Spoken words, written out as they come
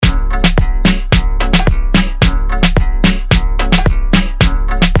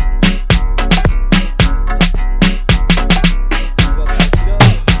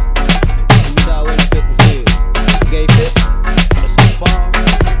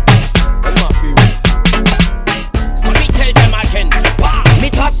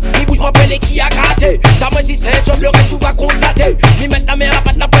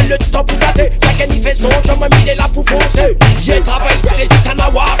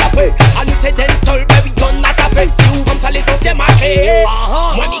d'après. À nous c'est d'un seul, baby, donne à ta face. C'est où comme ça l'essentiel marqué.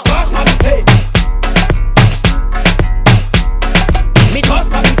 Moi mi cause, pas mi fait. Mi cause,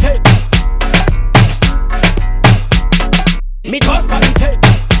 pas mi fait. Mi cause, pas mi fait.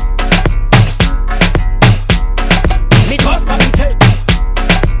 Mi cause, pas mi fait.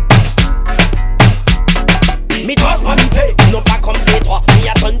 Mi cause, pas mi fait. Non pas comme des trois. Mi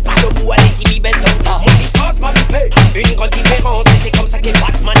attend pas le bout à l'étimi belle comme ça. Moi mi cause, pas mi fait. Une grande différence. C'est comme ça que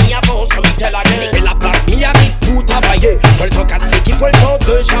Batman y avance. Comme il te la gueule. Mais la place, mi arrive pour travailler. Pour le temps casse l'équipe, pour le temps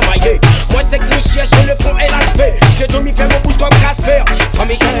de chamailler. Moi c'est que mi cherche le fond et l'aspect. C'est tout mi fait mon bouche comme Casper. Sans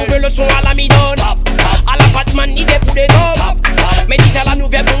mi trouve le son à la mi-donne. À la Batman y fait pour des hommes. Mais dis à la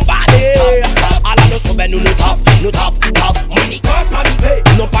nouvelle bombardée. À la notion ben nous taf. Moi mi cause, pas mi fait.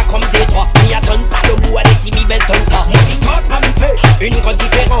 Non pas comme des trois. Mi attend pas le bout à l'étimi belle comme ça. Moi mi cause, pas mi fait. Une grande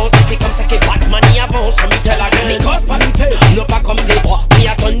différence. C'est comme ça que Batman y avance. Comme il te la gueule. Mi cause, pas mi fait. Non pas comme des trois. Mi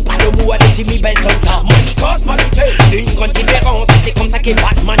attend pas le bout à l'étimi belle comme ça. Moi mi cause, pas mi fait. Une grande différence. C'est comme ça que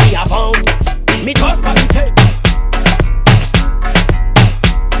Batman y avance. Mi cause, pas mi fait.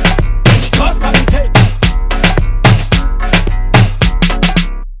 Mi cause, pas mi fait.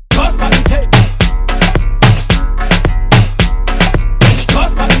 Cause, pas mi fait. Mi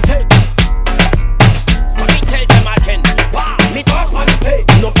cause, pas mi fait. Ça mi tell them again. Mi cause, pas mi fait.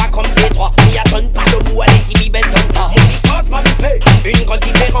 Non pas comme des trois. Mi attend pas le bout à l'étimi belle comme ça. Moi mi cause, pas mi fait. Une grande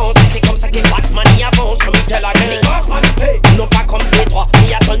différence. C'est comme ça que Batman y avance. Comme il te la gueule. Mi cause, pas mi fait. Non pas comme des trois.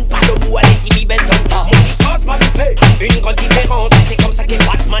 Mi attend pas le bout à l'étimi belle comme ça.